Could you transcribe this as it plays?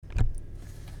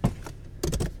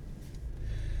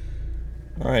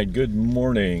All right, good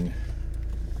morning.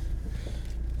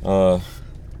 This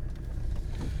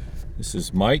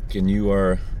is Mike, and you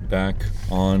are back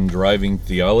on Driving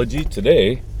Theology.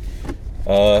 Today,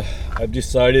 I've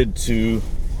decided to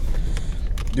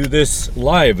do this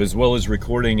live as well as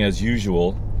recording as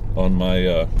usual on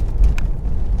my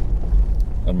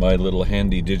little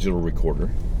handy digital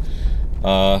recorder.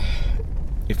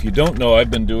 If you don't know, I've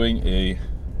been doing a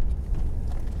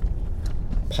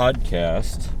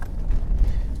podcast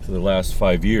for the last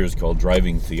 5 years called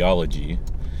Driving Theology,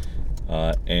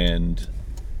 and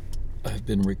I've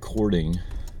been recording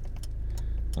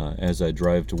as I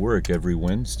drive to work every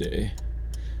Wednesday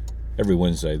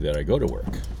that I go to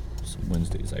work. Some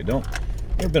Wednesdays I don't.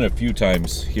 There have been a few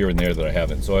times here and there that I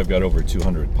haven't, so I've got over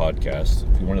 200 podcasts.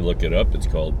 If you want to look it up, it's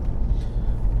called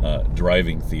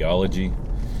Driving Theology.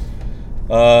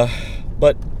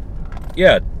 But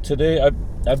yeah, today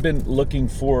I've been looking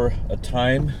for a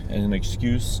time and an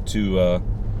excuse to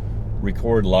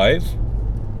record live,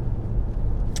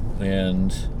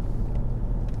 and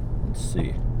let's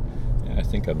see. Yeah, I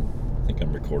think I'm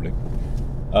recording.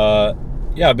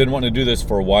 Yeah, I've been wanting to do this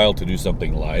for a while, to do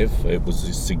something live. It was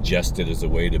suggested as a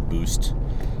way to boost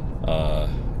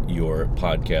your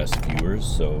podcast viewers,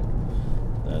 so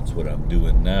that's what I'm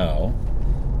doing now.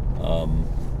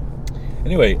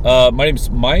 Anyway, my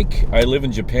name's Mike. I live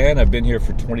in Japan. I've been here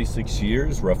for 26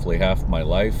 years, roughly half my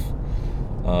life.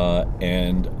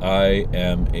 And I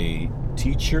am a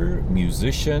teacher,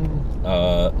 musician,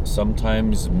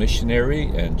 sometimes missionary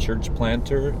and church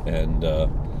planter, and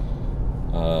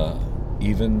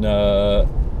even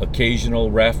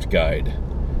occasional raft guide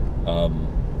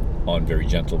on very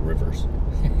gentle rivers.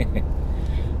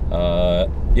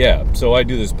 Yeah, so I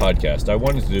do this podcast. I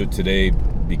wanted to do it today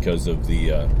because of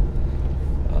the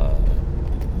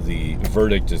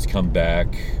verdict has come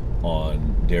back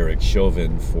on Derek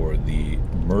Chauvin for the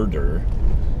murder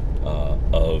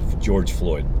of George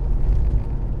Floyd,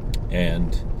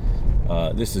 and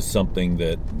this is something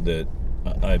that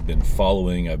I've been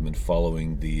following. I've been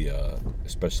following the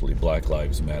especially Black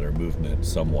Lives Matter movement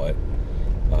somewhat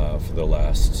for the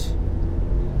last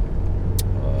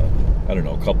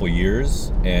a couple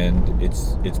years, and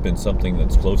it's been something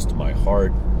that's close to my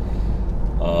heart.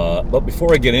 But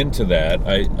before I get into that,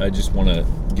 I just want to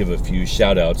give a few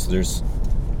shout outs. There's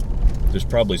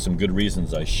probably some good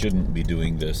reasons I shouldn't be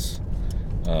doing this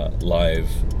live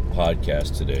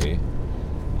podcast today.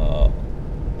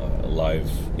 Live,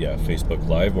 yeah, Facebook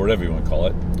Live, or whatever you want to call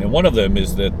it. And one of them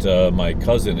is that my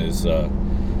cousin is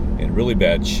in really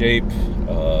bad shape.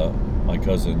 My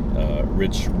cousin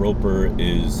Rich Roper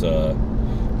is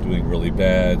doing really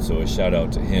bad, so a shout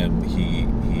out to him. He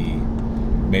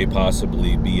may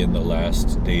possibly be in the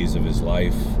last days of his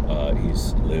life.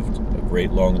 He's lived a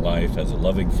great long life, has a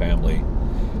loving family.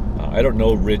 I don't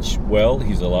know Rich well.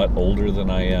 He's a lot older than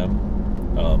I am,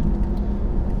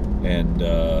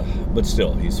 but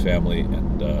still, he's family,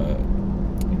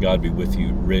 and God be with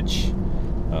you, Rich.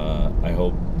 I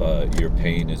hope your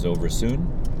pain is over soon,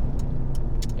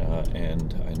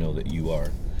 and I know that you are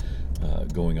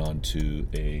going on to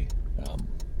a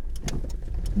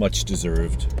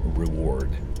much-deserved reward.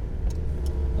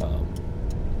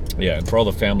 Yeah, and for all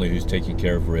the family who's taking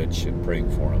care of Rich and praying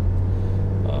for him,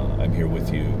 I'm here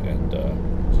with you, and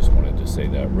just wanted to say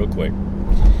that real quick.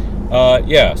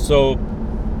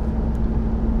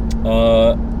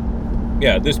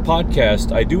 This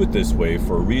podcast, I do it this way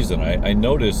for a reason. I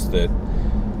noticed that,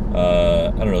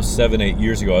 7-8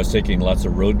 years ago, I was taking lots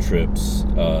of road trips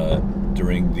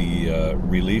during the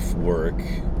relief work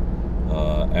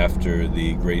after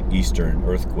the Great Eastern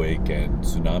Earthquake and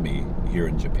tsunami here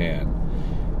in Japan,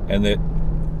 and that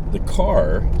the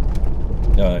car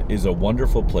is a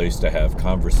wonderful place to have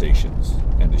conversations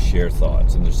and to share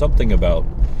thoughts. And there's something about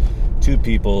two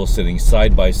people sitting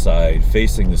side by side,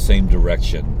 facing the same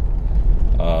direction.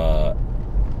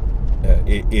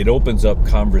 It opens up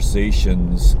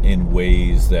conversations in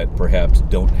ways that perhaps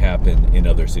don't happen in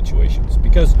other situations,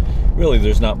 because really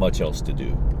there's not much else to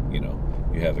do.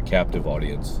 You have a captive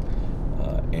audience,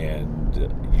 and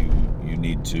you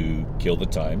need to kill the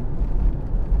time.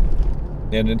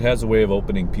 And it has a way of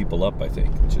opening people up, I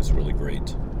think, which is really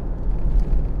great.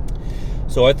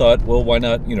 So I thought, well, why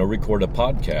not, record a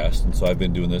podcast? And so I've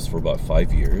been doing this for about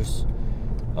 5 years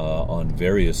on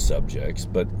various subjects,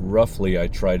 but roughly I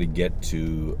try to get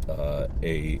to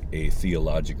a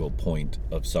theological point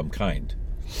of some kind.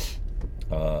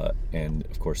 And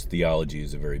of course, theology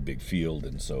is a very big field,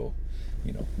 and so,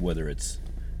 whether it's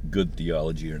good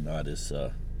theology or not is,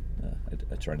 I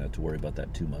try not to worry about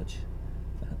that too much,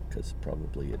 because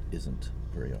probably it isn't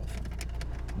very often.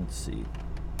 Let's see.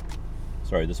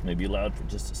 Sorry, this may be loud for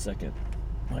just a second.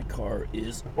 My car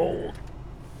is old,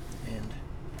 and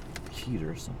the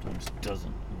heater sometimes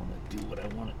doesn't want to do what I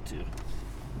want it to.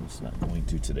 It's not going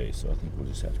to today, so I think we'll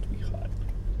just have to be hot.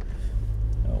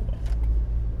 Oh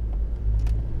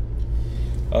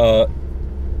well.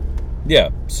 Yeah,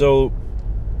 so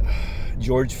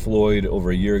George Floyd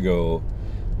over a year ago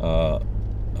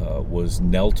was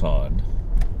knelt on.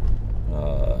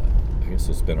 I guess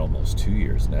it's been almost 2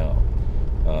 years now.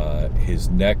 His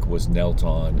neck was knelt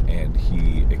on, and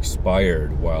he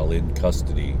expired while in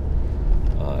custody,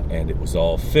 and it was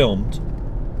all filmed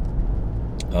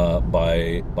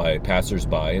by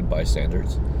passersby and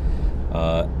bystanders,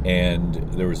 and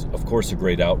there was, of course, a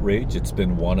great outrage. It's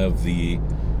been one of the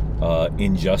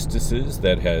injustices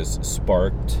that has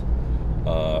sparked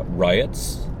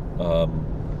riots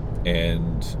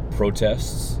and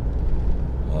protests,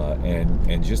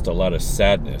 and just a lot of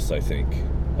sadness, I think,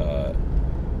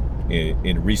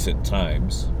 in recent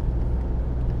times.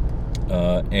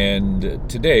 And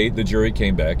today the jury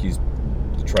came back. The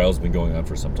trial's been going on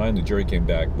for some time. The jury came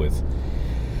back with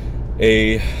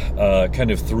a kind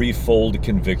of threefold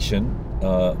conviction,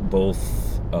 both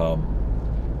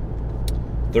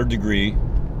third degree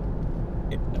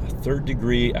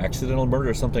accidental murder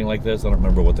or something like this. I don't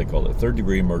remember what they call it. Third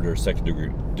degree murder, second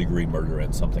degree murder,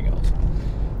 and something else.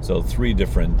 So 3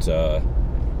 different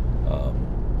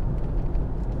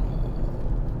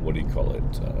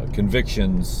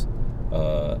convictions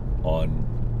on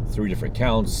 3 different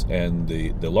counts, and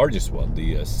the largest one,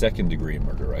 the second degree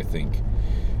murder, I think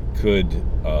could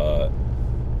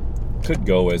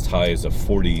go as high as a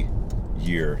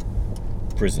 40-year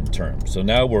prison term. So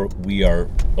now we are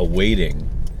awaiting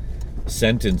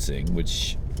sentencing,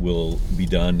 which will be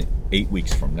done 8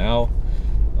 weeks from now.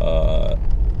 The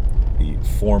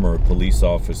former police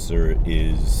officer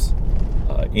is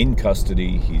in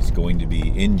custody. He's going to be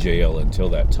in jail until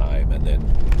that time, and then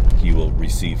he will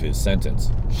receive his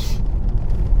sentence.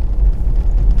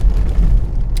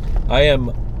 I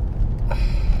am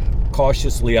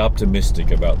cautiously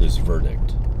optimistic about this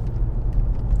verdict.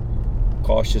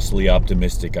 Cautiously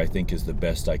optimistic, I think, is the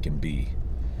best I can be.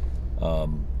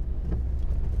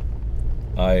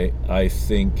 I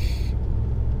think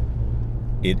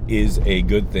it is a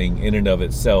good thing in and of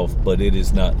itself, but it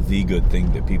is not the good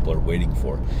thing that people are waiting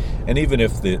for. And even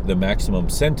if the maximum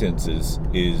sentence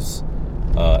is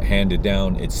handed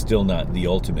down, it's still not the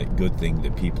ultimate good thing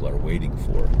that people are waiting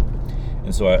for.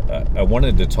 And so I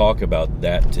wanted to talk about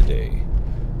that today.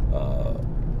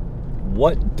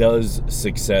 What does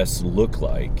success look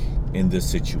like in this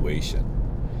situation?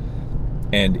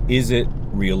 And is it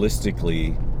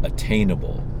realistically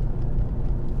attainable?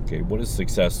 Okay, what does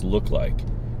success look like,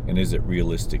 and is it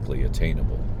realistically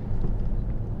attainable?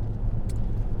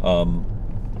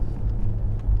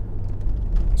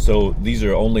 So these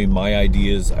are only my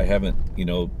ideas. I haven't,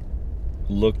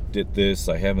 looked at this.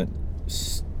 I haven't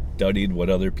studied what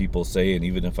other people say, and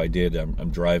even if I did, I'm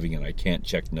driving and I can't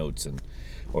check notes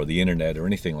or the internet or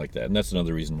anything like that. And that's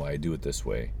another reason why I do it this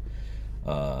way.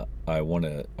 I want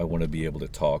to be able to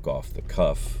talk off the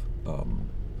cuff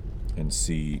and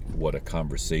see what a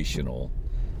conversational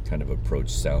kind of approach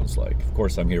sounds like. Of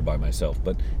course, I'm here by myself,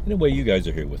 but in a way, you guys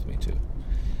are here with me too.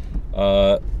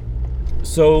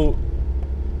 So,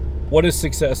 what does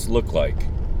success look like?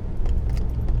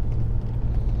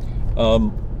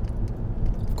 Of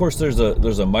course, there's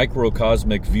a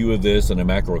microcosmic view of this and a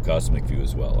macrocosmic view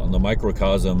as well. On the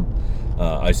microcosm,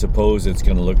 I suppose it's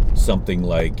going to look something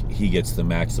like he gets the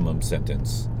maximum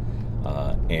sentence,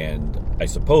 and I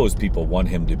suppose people want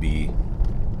him to be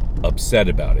upset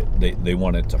about it. They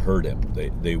want it to hurt him.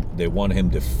 They want him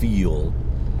to feel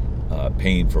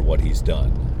pain for what he's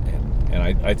done, and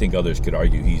I think others could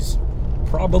argue he's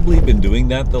probably been doing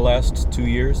that the last 2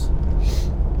 years.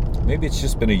 Maybe it's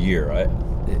just been a year.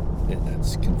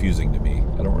 That's confusing to me.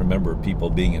 I don't remember people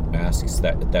being in masks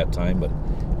at that time, but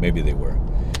maybe they were.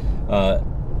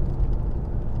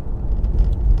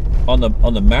 On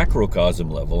the macrocosm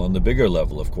level, on the bigger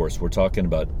level, of course, we're talking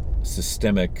about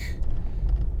systemic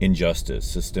injustice,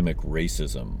 systemic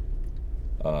racism.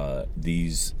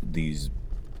 These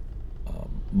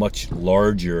much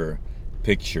larger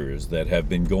pictures that have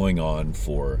been going on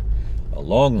for a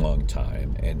long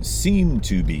time and seem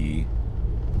to be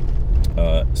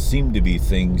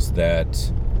things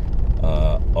that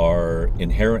are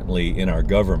inherently in our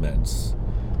governments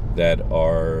that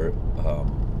are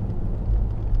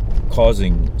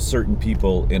causing certain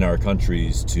people in our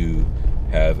countries to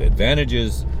have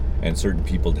advantages and certain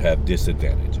people to have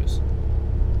disadvantages.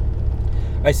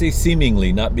 I say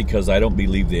seemingly, not because I don't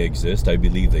believe they exist. I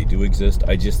believe they do exist.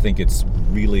 I just think it's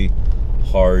really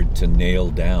hard to nail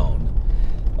down,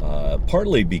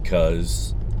 partly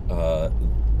because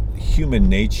human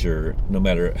nature, no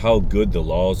matter how good the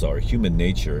laws are, human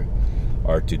nature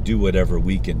is to do whatever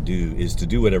we can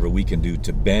do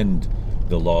to bend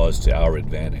the laws to our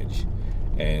advantage.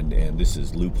 And this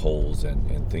is loopholes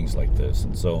and things like this.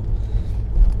 And so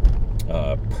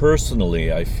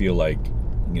personally, I feel like,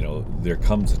 there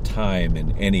comes a time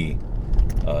in any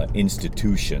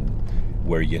institution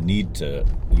where you need to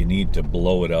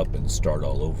blow it up and start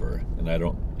all over. And I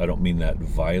don't mean that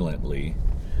violently,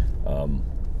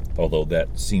 although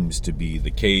that seems to be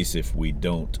the case if we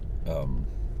don't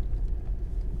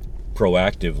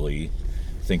proactively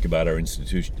think about our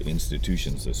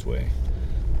institutions this way.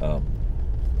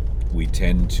 We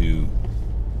tend to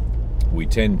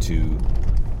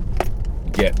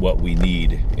get what we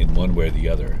need in one way or the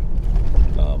other.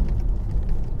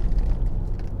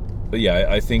 But yeah,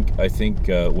 I think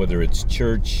whether it's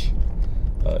church,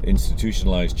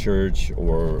 institutionalized church,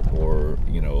 or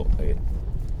a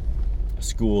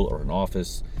school or an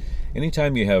office,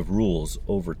 anytime you have rules,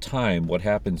 over time, what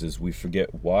happens is we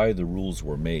forget why the rules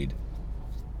were made,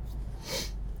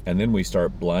 and then we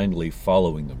start blindly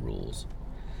following the rules,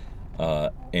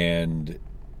 and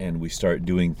we start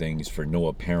doing things for no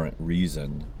apparent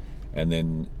reason, and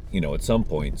then at some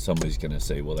point somebody's going to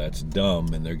say, well, that's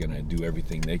dumb, and they're going to do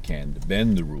everything they can to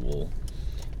bend the rule,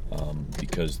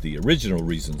 because the original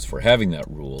reasons for having that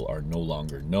rule are no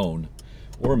longer known,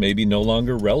 or maybe no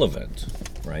longer relevant,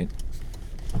 right?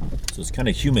 So it's kind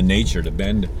of human nature to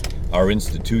bend our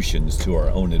institutions to our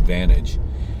own advantage,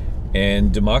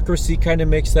 and democracy kind of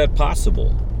makes that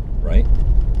possible, right?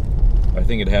 I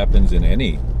think it happens in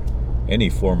any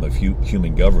form of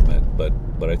human government, but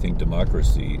I think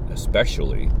democracy,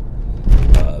 especially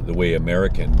the way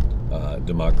American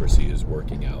democracy is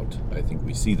working out, I think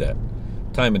we see that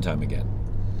time and time again.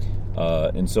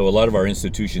 And so a lot of our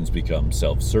institutions become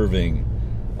self-serving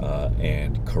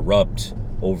and corrupt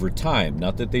over time.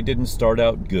 Not that they didn't start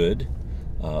out good,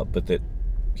 but that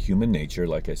human nature,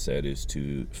 like I said, is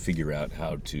to figure out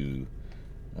how to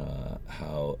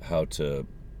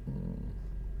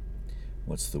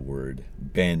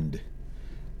bend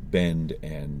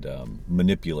and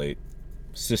manipulate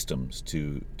systems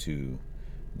to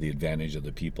the advantage of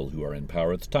the people who are in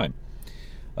power at the time.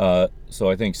 So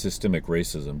I think systemic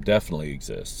racism definitely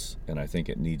exists, and I think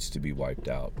it needs to be wiped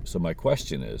out. So my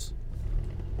question is,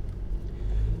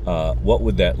 what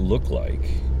would that look like?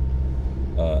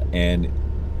 And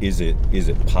is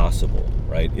it possible,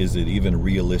 right? Is it even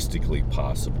realistically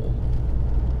possible?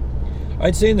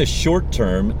 I'd say in the short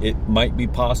term, it might be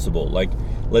possible. Like,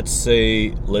 let's say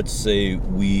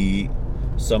we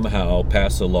somehow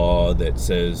pass a law that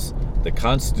says the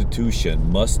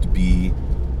Constitution must be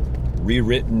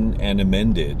rewritten and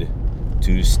amended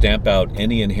to stamp out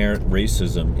any inherent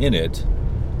racism in it,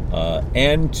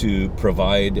 and to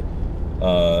provide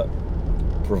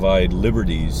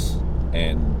liberties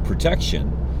and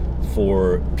protection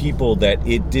for people that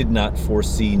it did not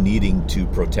foresee needing to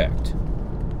protect.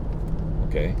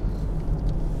 Okay?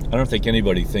 I don't think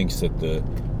anybody thinks that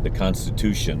the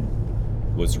Constitution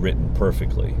was written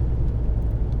perfectly.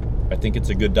 I think it's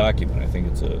a good document. I think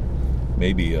it's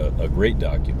maybe a great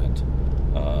document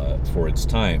for its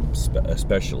time,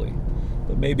 especially.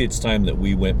 But maybe it's time that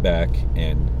we went back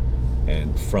and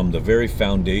from the very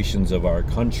foundations of our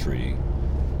country,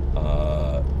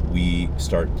 we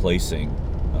start placing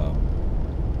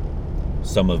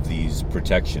some of these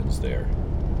protections there.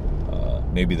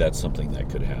 Maybe that's something that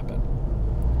could happen.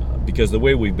 Because the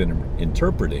way we've been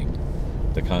interpreting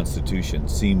the Constitution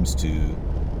seems to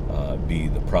be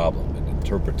the problem. And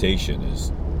interpretation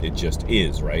it just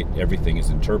is, right? Everything is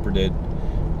interpreted.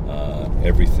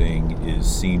 Everything is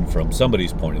seen from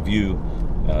somebody's point of view.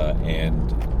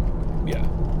 And yeah,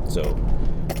 so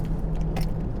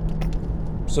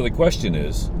the question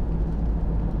is,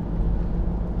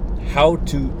 how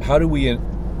do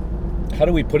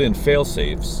we put in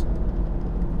fail-safes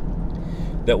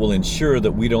that will ensure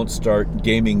that we don't start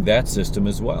gaming that system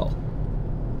as well?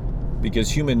 Because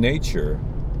human nature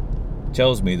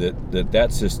tells me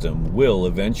that system will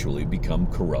eventually become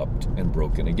corrupt and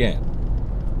broken again.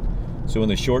 So in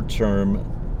the short term,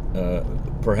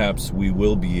 perhaps we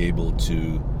will be able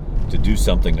to do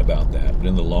something about that, but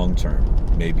in the long term,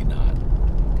 maybe not.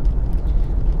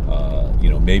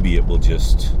 Maybe it will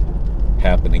just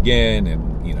happen again,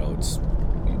 and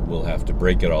we'll have to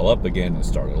break it all up again and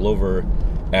start all over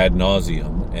ad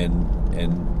nauseum,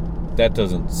 and that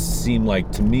doesn't seem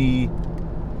like, to me,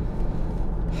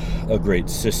 a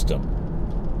great system,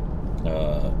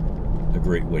 a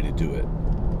great way to do it.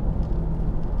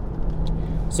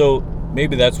 So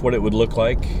maybe that's what it would look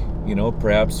like.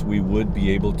 Perhaps we would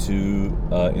be able to,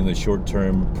 in the short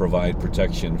term, provide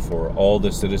protection for all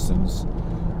the citizens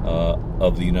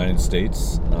of the United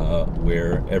States,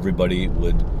 where everybody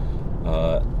would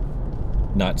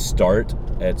not start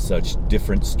at such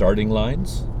different starting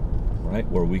lines, right?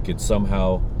 Where we could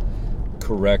somehow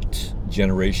correct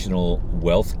generational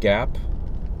wealth gap,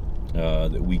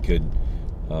 that we could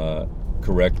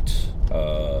correct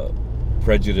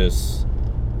prejudice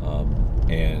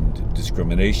and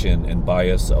discrimination and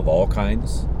bias of all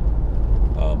kinds.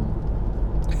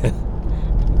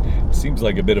 It seems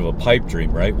like a bit of a pipe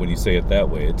dream, right? When you say it that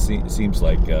way, it seems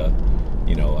like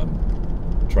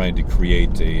I'm trying to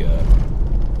create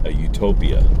a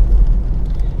utopia.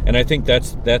 And I think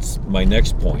that's my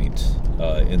next point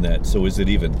in that. So is it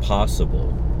even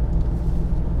possible?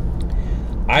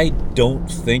 I don't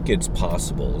think it's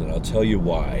possible, and I'll tell you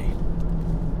why.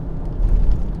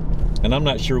 And I'm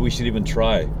not sure we should even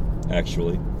try,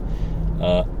 actually.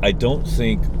 I don't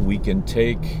think we can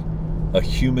take a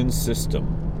human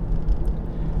system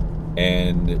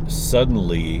and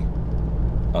suddenly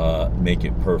make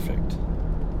it perfect.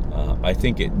 I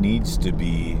think it needs to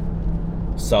be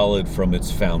solid from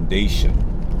its foundation,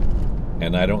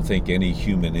 and I don't think any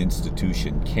human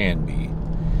institution can be,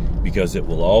 because it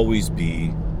will always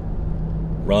be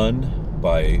run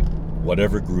by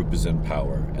whatever group is in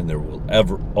power, and there will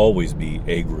always be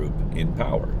a group in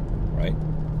power, right?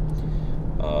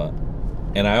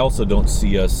 And I also don't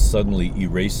see us suddenly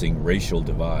erasing racial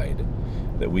divide,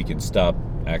 that we can stop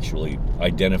actually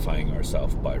identifying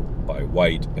ourselves by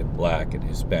white and black and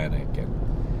Hispanic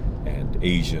and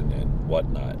Asian and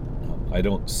whatnot. I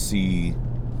don't see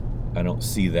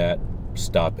that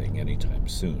stopping anytime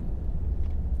soon.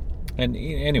 And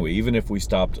anyway, even if we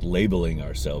stopped labeling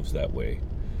ourselves that way,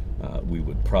 we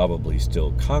would probably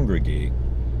still congregate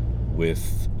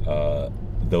with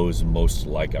those most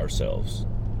like ourselves.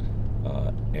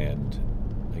 And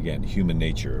again, human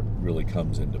nature really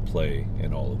comes into play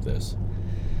in all of this.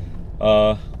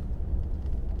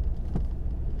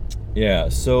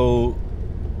 So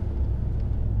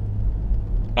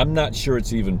I'm not sure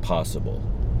it's even possible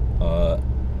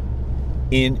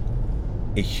in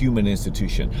a human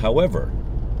institution. However,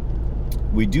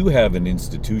 we do have an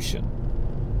institution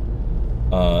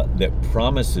that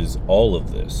promises all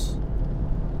of this,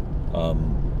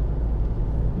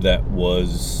 that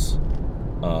was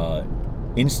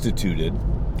instituted.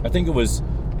 I think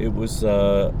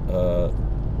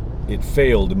it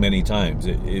failed many times.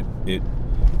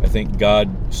 I think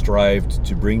God strived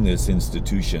to bring this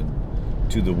institution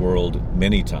to the world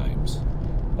many times,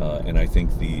 and I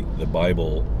think the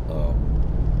Bible,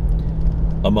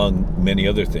 among many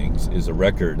other things, is a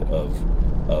record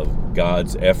of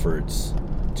God's efforts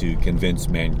to convince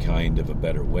mankind of a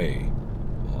better way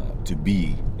to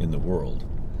be in the world.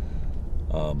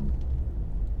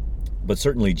 But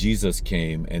certainly Jesus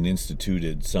came and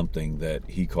instituted something that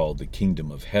he called the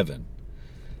kingdom of heaven,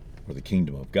 or the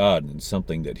kingdom of God, and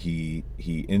something that he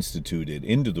instituted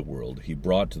into the world, he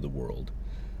brought to the world,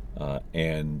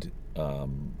 and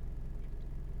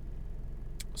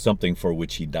something for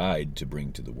which he died to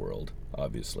bring to the world,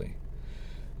 obviously.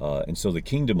 And so the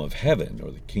kingdom of heaven, or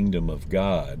the kingdom of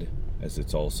God, as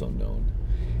it's also known,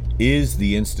 is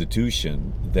the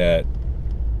institution that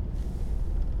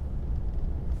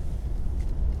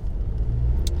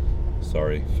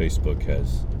Facebook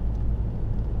has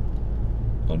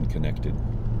unconnected.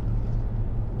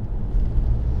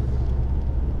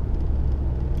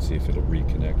 Let's see if it'll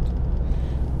reconnect.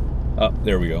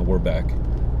 There we go, we're back.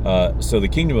 So the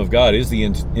kingdom of God is the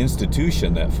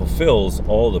institution that fulfills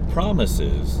all the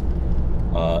promises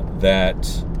that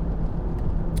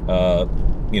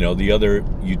the other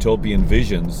utopian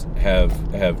visions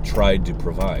have tried to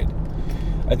provide.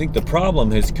 I think the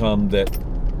problem has come that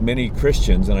many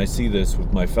Christians, and I see this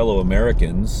with my fellow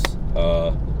Americans,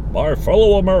 right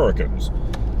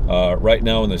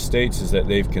now in the States, is that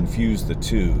they've confused the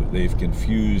two. They've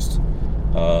confused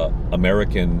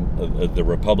the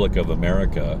Republic of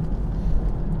America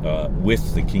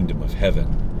with the kingdom of heaven.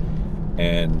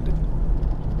 And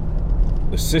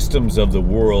the systems of the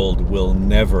world will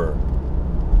never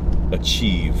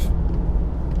achieve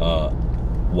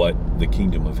what the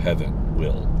kingdom of heaven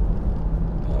will.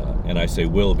 And I say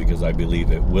will because I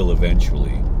believe it will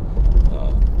eventually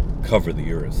cover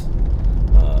the earth.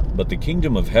 But the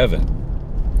kingdom of heaven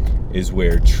is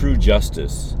where true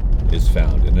justice is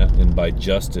found. And by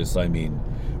justice, I mean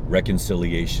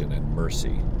reconciliation and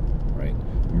mercy, right?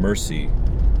 Mercy,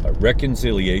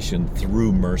 reconciliation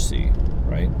through mercy,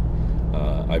 right?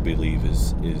 I believe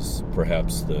is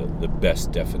perhaps the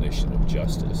best definition of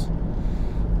justice.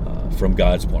 from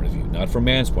God's point of view, not from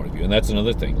man's point of view. And that's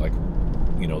another thing. Like,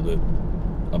 the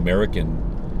American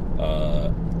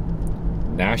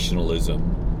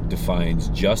nationalism defines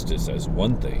justice as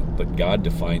one thing, but God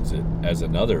defines it as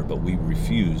another. But we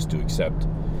refuse to accept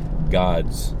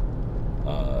God's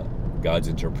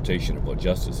interpretation of what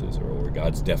justice is, or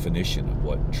God's definition of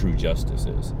what true justice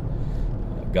is.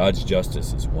 God's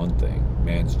justice is one thing.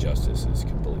 Man's justice is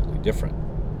completely different.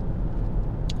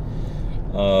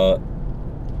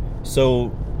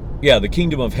 The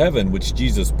kingdom of heaven, which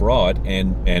Jesus brought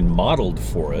and modeled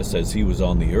for us as he was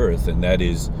on the earth, and that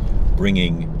is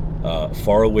bringing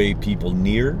faraway people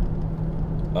near,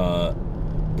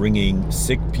 bringing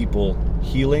sick people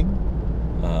healing,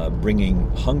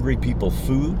 bringing hungry people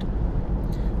food,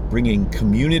 bringing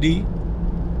community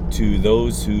to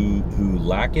those who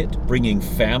lack it, bringing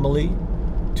family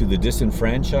to the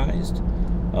disenfranchised,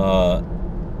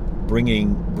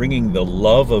 bringing the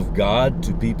love of God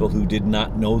to people who did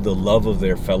not know the love of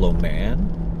their fellow man,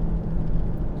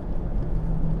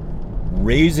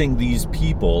 raising these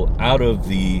people out of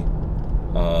the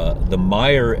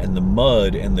mire and the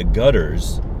mud and the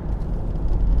gutters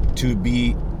to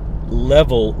be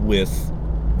level with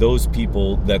those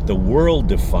people that the world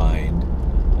defined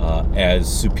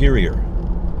as superior,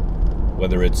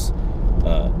 whether it's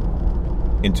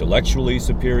intellectually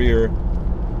superior,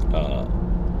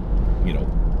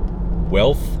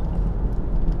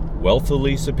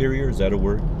 wealthily superior, is that a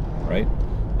word, right?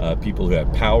 People who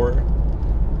have power.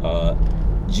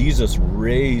 Jesus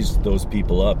raised those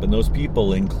people up, and those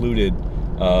people included,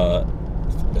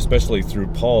 especially through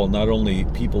Paul, not only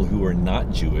people who are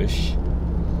not Jewish,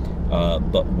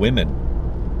 but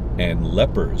women and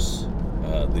lepers,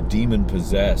 the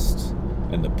demon-possessed,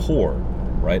 and the poor,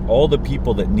 right? All the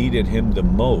people that needed him the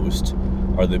most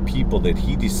are the people that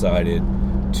he decided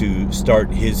to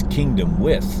start his kingdom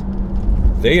with.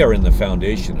 They are in the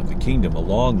foundation of the kingdom,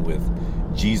 along with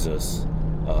Jesus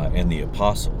and the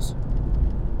apostles.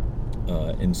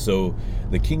 And so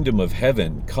the kingdom of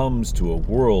heaven comes to a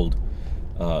world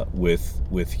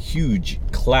with huge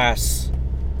class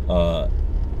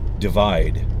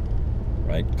divide,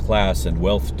 right? Class and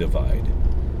wealth divide.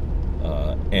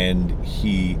 And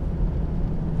he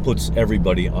puts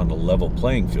everybody on a level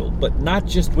playing field, but not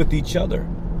just with each other.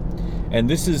 And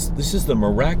this is the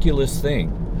miraculous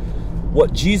thing.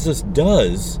 What Jesus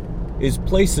does is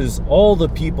places all the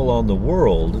people in the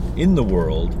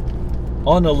world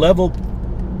on a level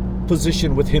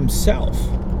position with himself.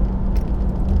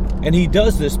 And he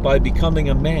does this by becoming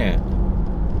a man.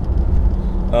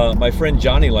 My friend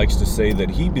Johnny likes to say that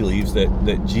he believes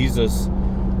that Jesus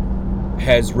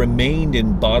has remained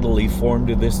in bodily form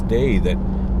to this day,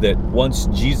 that once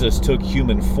Jesus took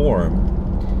human form,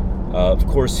 of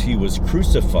course he was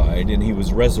crucified and he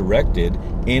was resurrected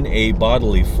in a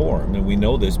bodily form, and we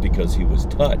know this because he was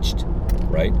touched,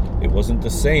 right? It wasn't the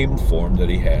same form that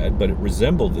he had, but it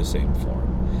resembled the same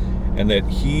form, and that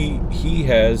he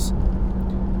has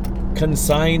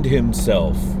consigned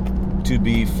himself to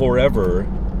be forever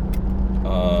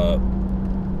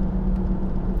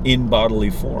in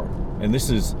bodily form. And this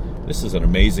is an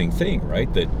amazing thing,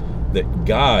 right? That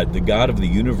God, the God of the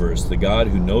universe, the God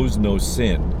who knows no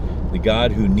sin, the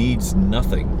God who needs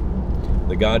nothing,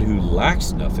 the God who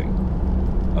lacks nothing,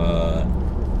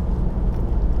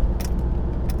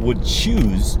 would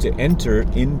choose to enter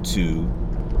into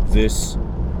this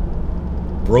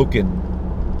broken,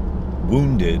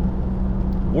 wounded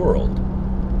world.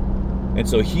 And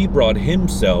so he brought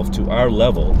himself to our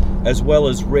level, as well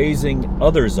as raising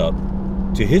others up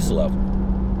to his level.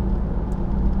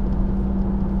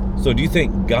 So do you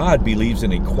think God believes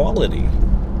in equality?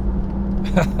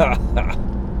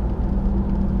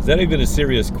 Is that even a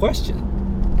serious question?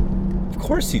 Of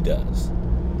course he does.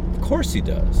 Of course he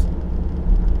does.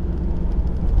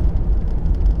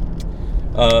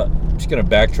 I'm just going to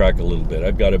backtrack a little bit.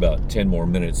 I've got about 10 more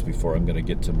minutes before I'm going to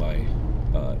get to my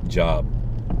job.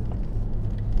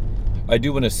 I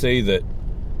do want to say that,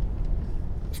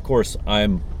 of course,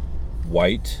 I'm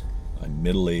white. I'm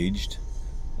middle-aged.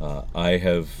 I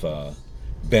have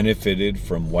benefited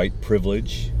from white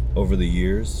privilege over the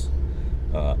years.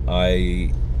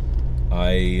 I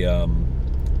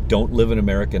don't live in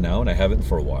America now, and I haven't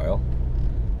for a while.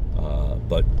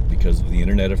 But because of the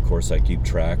internet, of course, I keep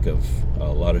track of a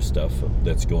lot of stuff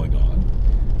that's going on.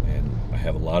 And I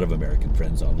have a lot of American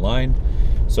friends online.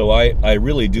 So I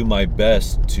really do my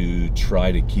best to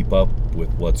try to keep up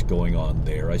with what's going on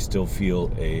there. I still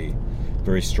feel a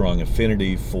very strong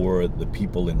affinity for the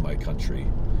people in my country.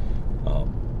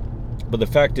 But the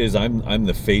fact is, I'm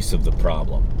the face of the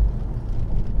problem.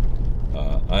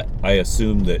 I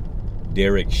assume that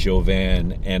Derek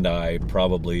Chauvin and I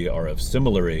probably are of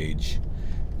similar age,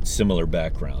 similar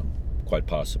background, quite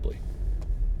possibly.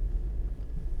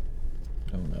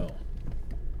 Oh no.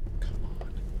 Come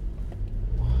on.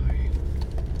 Why?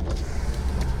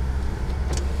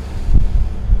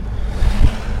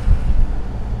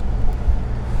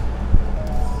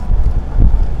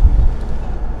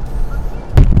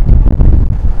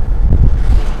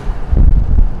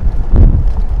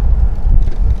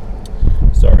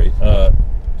 Sorry.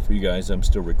 For you guys, I'm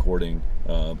still recording,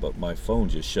 but my phone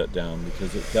just shut down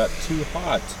because it got too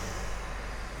hot.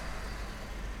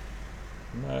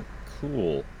 Not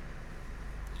cool.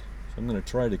 So I'm going to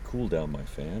try to cool down my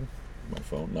phone.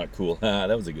 Not cool. That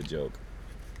was a good joke.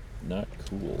 Not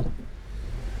cool.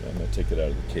 I'm going to take it out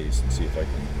of the case and see if I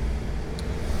can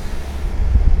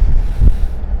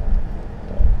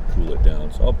cool it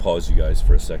down. So I'll pause you guys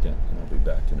for a second and I'll be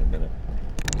back in a minute.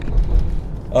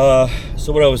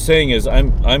 So what I was saying is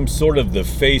I'm sort of the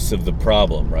face of the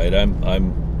problem, right?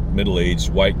 I'm middle-aged,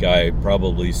 white guy,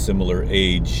 probably similar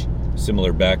age,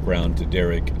 similar background to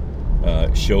Derek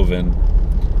Chauvin,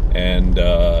 and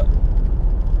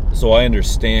so I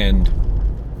understand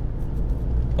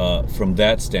from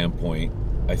that standpoint.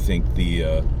 I think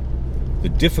the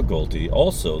difficulty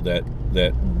also that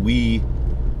we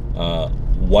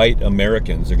white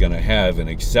Americans are going to have in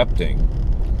accepting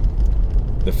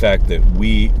the fact that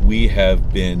we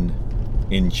have been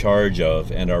in charge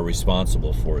of and are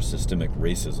responsible for systemic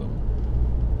racism.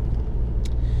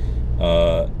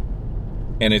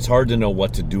 And it's hard to know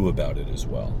what to do about it as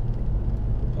well.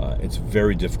 It's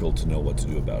very difficult to know what to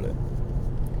do about it.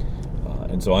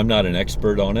 And so I'm not an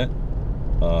expert on it.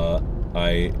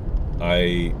 I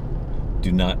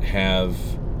do not have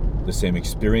the same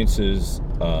experiences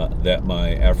that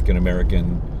my African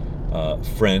American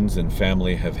friends and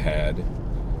family have had.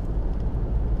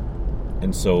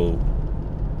 And so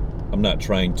I'm not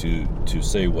trying to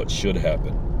say what should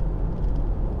happen.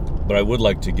 But I would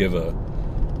like to give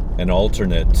an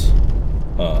alternate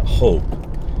hope,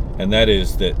 and that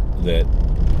is that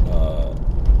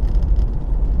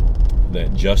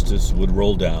justice would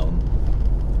roll down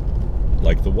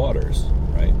like the waters,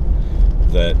 right?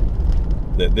 That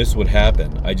this would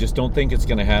happen. I just don't think it's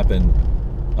going to happen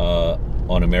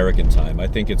on American time. I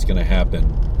think it's going to happen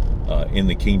in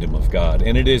the kingdom of God,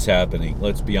 and it is happening.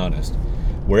 Let's be honest.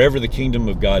 Wherever the kingdom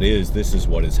of God is, this is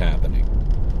what is happening,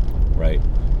 right?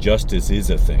 Justice is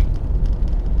a thing.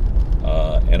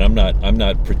 And I'm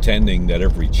not pretending that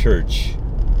every church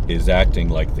is acting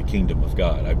like the kingdom of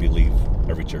God. I believe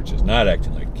every church is not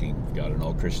acting like the kingdom of God, and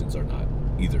all Christians are not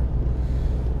either.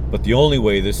 But the only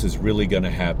way this is really going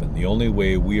to happen, the only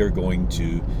way we are going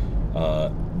to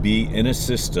be in a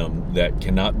system that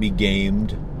cannot be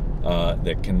gamed,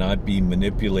 that cannot be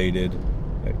manipulated,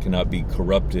 that cannot be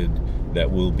corrupted,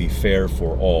 that will be fair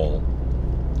for all,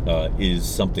 is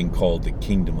something called the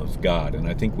kingdom of God. And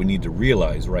I think we need to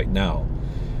realize right now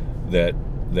that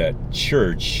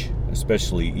church,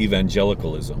 especially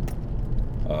evangelicalism,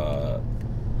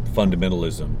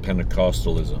 fundamentalism,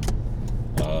 Pentecostalism,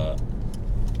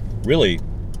 really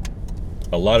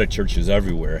a lot of churches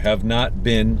everywhere have not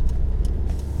been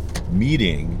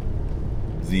meeting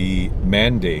the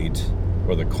mandate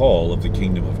or the call of the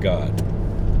kingdom of God,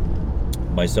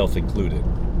 myself included.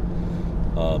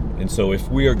 And so if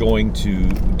we are going to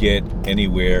get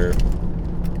anywhere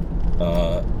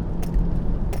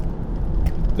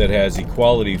that has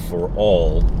equality for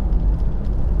all,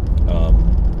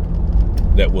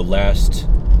 that will last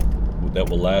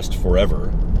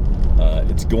forever,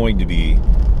 it's going to be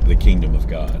the kingdom of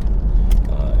God.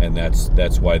 And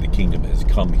that's why the kingdom has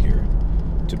come here,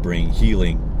 to bring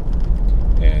healing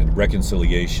and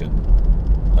reconciliation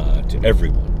to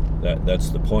everyone. That's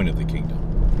the point of the kingdom.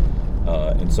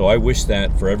 And so I wish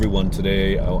that for everyone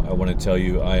today. I want to tell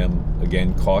you, I am,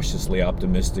 again, cautiously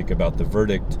optimistic about the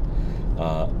verdict,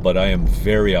 but I am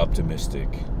very optimistic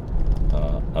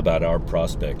about our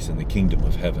prospects in the kingdom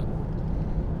of heaven.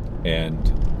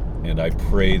 And I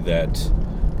pray that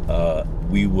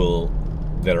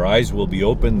that our eyes will be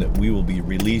open, that we will be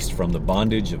released from the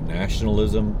bondage of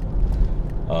nationalism,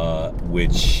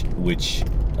 which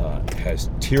has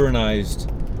tyrannized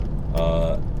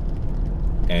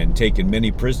and taken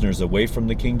many prisoners away from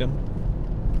the kingdom.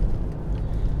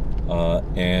 I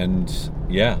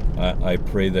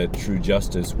pray that true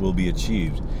justice will be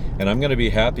achieved. And I'm going to be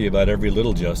happy about every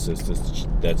little justice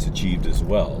that's achieved as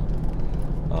well.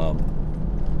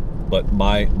 But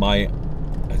I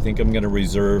think I'm going to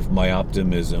reserve my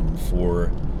optimism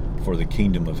for the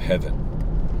kingdom of heaven.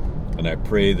 And I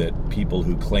pray that people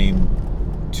who claim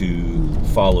to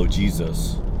follow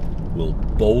Jesus will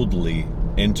boldly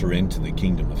enter into the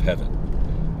kingdom of heaven.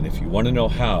 And if you want to know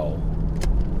how,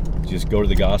 just go to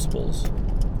the Gospels,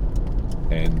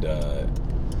 and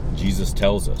Jesus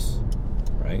tells us,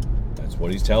 right? That's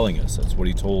what he's telling us. That's what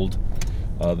he told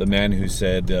the man who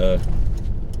said,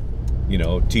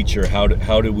 teacher, how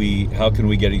can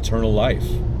we get eternal life?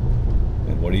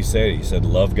 And what did he say? He said,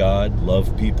 love God,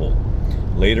 love people.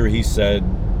 Later he said,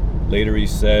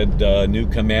 a new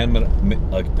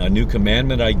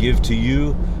commandment I give to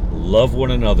you: love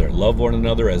one another. Love one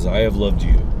another as I have loved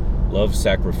you. Love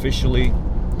sacrificially,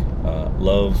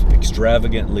 love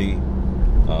extravagantly,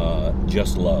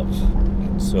 just love.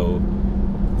 And so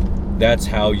that's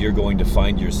how you're going to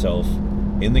find yourself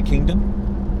in the kingdom.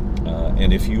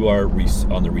 And if you are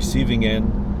on the receiving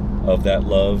end of that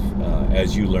love,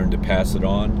 as you learn to pass it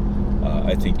on,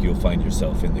 I think you'll find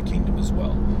yourself in the kingdom as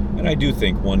well. And I do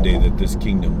think one day that this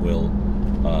kingdom will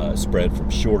spread from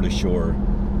shore to shore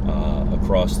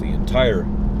across the entire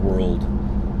world,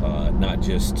 not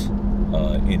just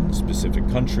in specific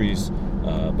countries,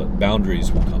 but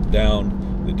boundaries will come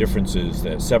down. The differences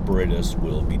that separate us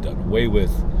will be done away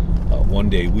with. One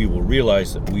day we will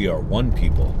realize that we are one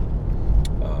people,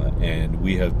 and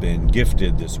we have been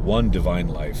gifted this one divine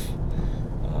life,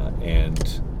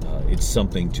 and it's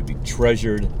something to be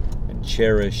treasured and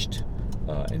cherished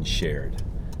and shared.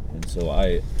 And so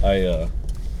I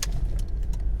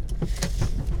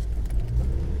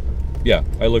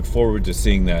look forward to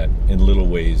seeing that in little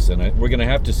ways, and we're going to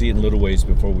have to see it in little ways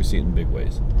before we see it in big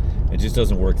ways. It just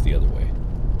doesn't work the other way,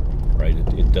 right?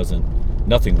 It doesn't.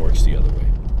 Nothing works the other way.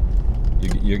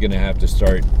 You're going to have to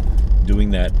start doing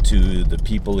that to the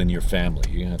people in your family.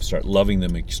 You're going to have to start loving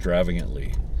them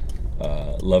extravagantly,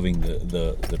 loving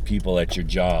the people at your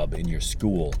job, in your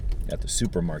school, at the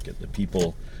supermarket, the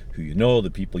people who you know,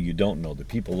 the people you don't know, the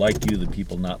people like you, the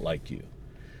people not like you.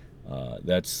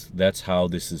 That's how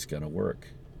this is going to work.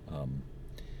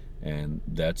 And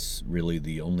that's really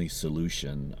the only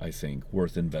solution, I think,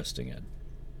 worth investing in.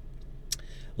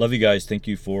 Love you guys. Thank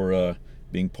you for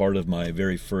being part of my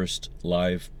very first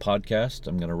live podcast.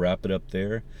 I'm going to wrap it up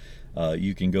there.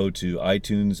 You can go to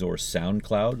iTunes or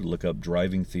SoundCloud, look up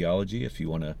Driving Theology if you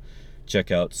want to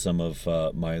check out some of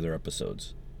my other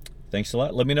episodes. Thanks a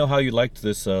lot. Let me know how you liked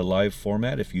this live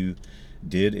format, if you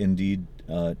did indeed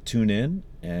tune in.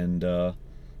 And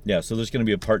so there's going to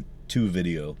be a part 2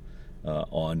 video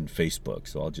on Facebook.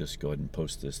 So I'll just go ahead and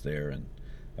post this there, and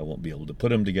I won't be able to put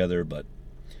them together, but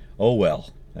oh well,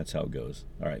 that's how it goes.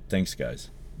 All right, thanks guys.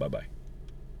 Bye-bye.